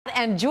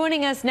And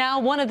joining us now,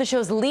 one of the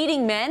show's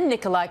leading men,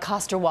 Nikolaj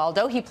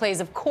Costar-Waldau. He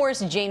plays, of course,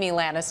 Jaime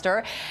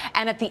Lannister.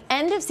 And at the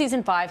end of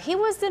season 5, he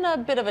was in a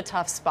bit of a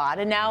tough spot.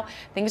 And now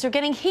things are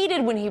getting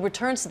heated when he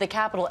returns to the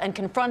capital and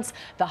confronts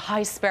the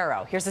High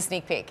Sparrow. Here's a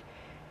sneak peek.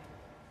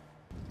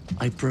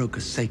 I broke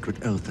a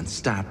sacred oath and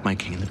stabbed my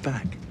king in the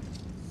back.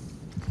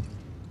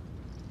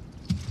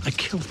 I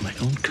killed my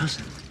own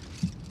cousin.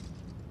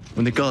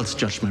 When the gods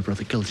judged my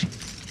brother guilty,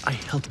 I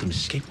helped him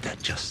escape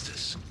that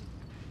justice.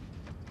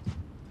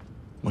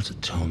 What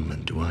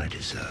atonement do I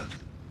deserve?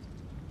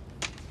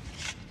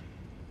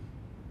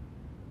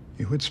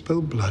 You would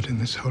spill blood in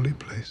this holy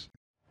place.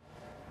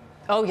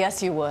 Oh,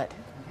 yes, you would.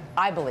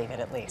 I believe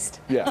it, at least.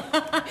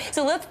 Yeah.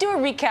 So let's do a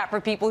recap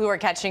for people who are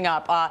catching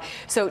up.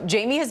 So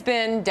Jaime has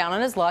been down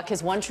on his luck.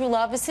 His one true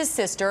love is his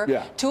sister.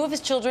 Yeah. 2 of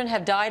his children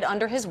have died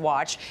under his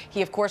watch.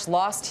 He, of course,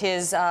 lost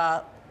his...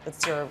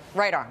 it's your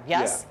right arm,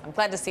 yes? Yeah. I'm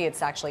glad to see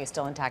it's actually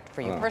still intact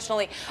for you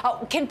personally.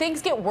 Can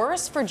things get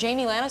worse for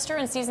Jaime Lannister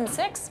in season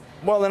 6?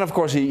 Well, then, of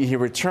course, he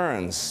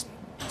returns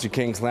to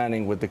King's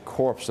Landing with the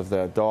corpse of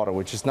their daughter,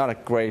 which is not a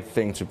great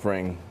thing to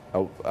bring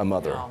a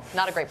mother. No,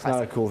 not a great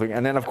present. Not a cool thing.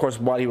 And then, of course,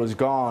 while he was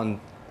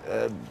gone,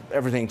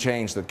 everything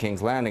changed at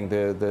King's Landing.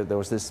 There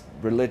was this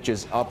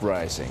religious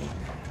uprising.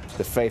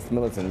 The faith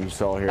militant you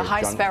saw here. The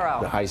High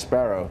Sparrow. The High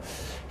Sparrow.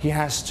 He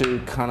has to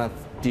kind of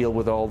deal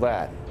with all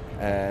that.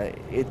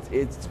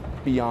 It's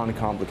beyond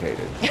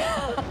complicated.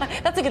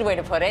 That's a good way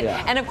to put it.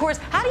 Yeah. And of course,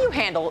 how do you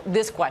handle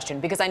this question?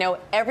 Because I know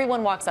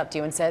everyone walks up to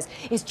you and says,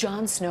 is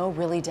Jon Snow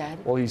really dead?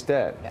 Well, he's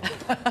dead.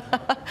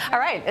 All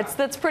right,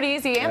 that's a pretty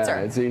easy answer.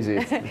 Yeah, it's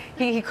easy.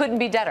 he couldn't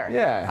be deader.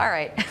 Yeah. All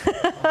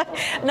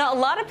right. Now, a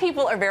lot of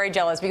people are very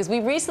jealous because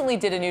we recently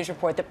did a news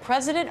report that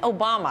President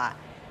Obama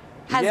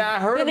has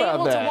been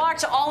able to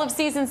watch all of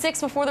season 6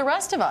 before the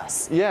rest of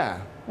us.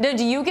 Yeah. Now,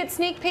 do you get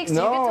sneak peeks? Do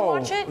you get to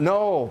watch it?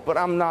 No, but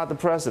I'm not the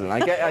president.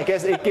 I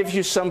guess it gives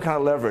you some kind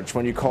of leverage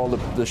when you call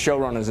the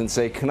showrunners and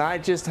say, can I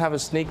just have a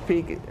sneak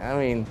peek? I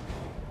mean...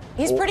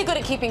 He's pretty good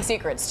at keeping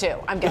secrets, too,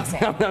 I'm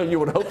guessing. No, you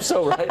would hope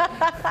so, right?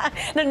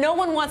 Now, no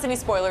one wants any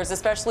spoilers,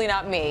 especially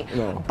not me.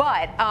 No.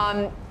 But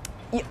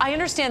I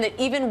understand that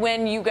even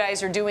when you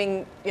guys are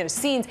doing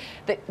scenes,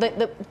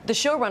 the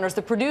showrunners,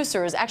 the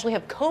producers, actually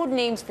have code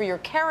names for your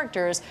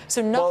characters,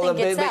 so nothing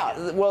gets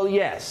out. Well,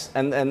 yes,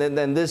 and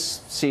then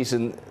this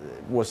season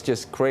was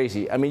just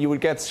crazy. I mean, you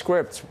would get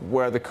scripts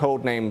where the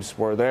code names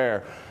were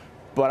there,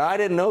 but I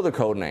didn't know the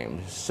code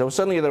names. So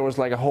suddenly there was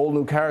like a whole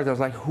new character. I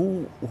was like,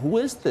 who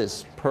is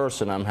this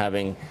person I'm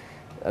having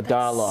a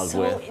dialogue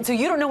with? So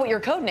you don't know what your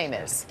code name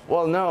is?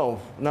 Well, no.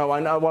 I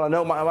know. Well, I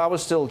know. I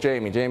was still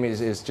Jaime. Jaime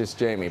is just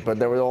Jaime. But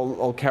there were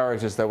all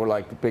characters that were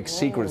like big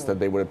secrets that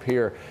they would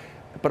appear.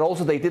 But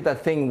also they did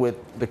that thing with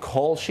the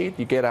call sheet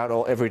you get out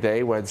every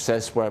day where it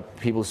says where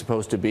people are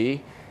supposed to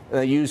be. And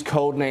they use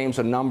code names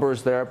and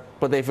numbers there,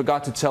 but they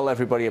forgot to tell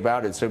everybody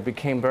about it. So it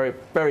became very,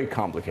 very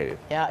complicated.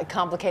 Yeah,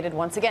 complicated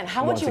once again.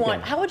 How would you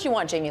want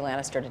Jaime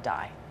Lannister to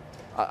die?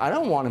 I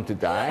don't want him to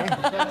die.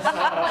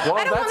 Well,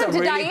 I don't want him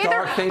to die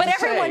either, but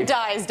everyone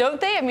dies, don't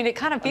they? I mean, it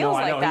kind of feels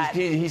like that.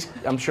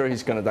 I'm sure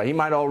he's going to die. He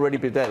might already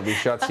be dead. We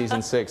shot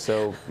season 6,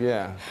 so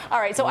yeah. All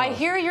right, so I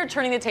hear you're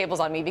turning the tables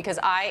on me because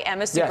I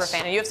am a super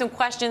fan, and you have some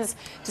questions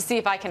to see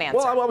if I can answer.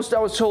 Well, I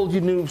was told you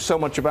knew so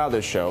much about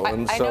this show,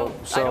 and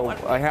so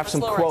I have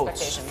some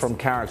quotes from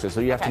characters,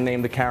 so you have to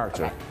name the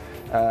character.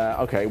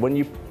 Okay, when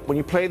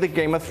you play the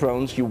Game of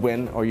Thrones, you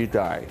win or you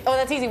die. Oh,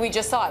 that's easy. We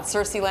just saw it.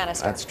 Cersei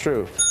Lannister. That's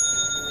true.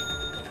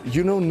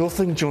 You know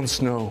nothing, Jon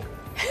Snow.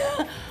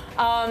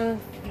 I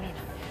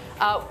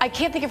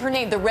can't think of her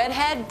name. The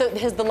redhead,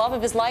 the love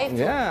of his life.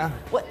 Yeah.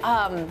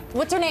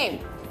 What's her name?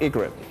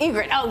 Ygritte.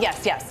 Ygritte. Oh,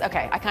 yes.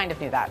 Okay, I kind of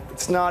knew that.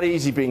 It's not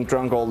easy being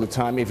drunk all the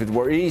time. If it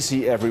were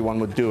easy, everyone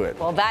would do it.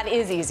 Well, that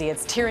is easy.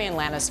 It's Tyrion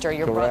Lannister,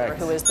 your brother,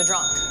 who is the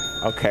drunk.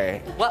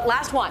 Okay. What?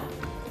 Last one.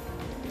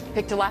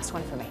 Pick the last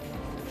one for me.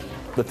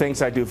 The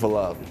things I do for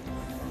love.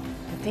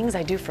 The things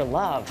I do for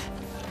love.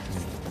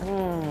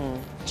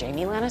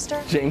 Jaime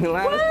Lannister? Jaime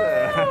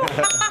Lannister.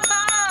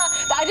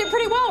 I did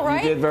pretty well,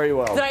 right? You did very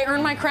well. Did I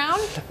earn my crown?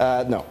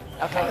 No.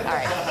 Okay, all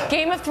right.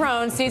 Game of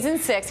Thrones, season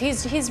 6.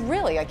 He's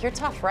really, you're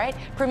tough, right?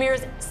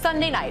 Premieres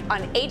Sunday night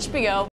on HBO.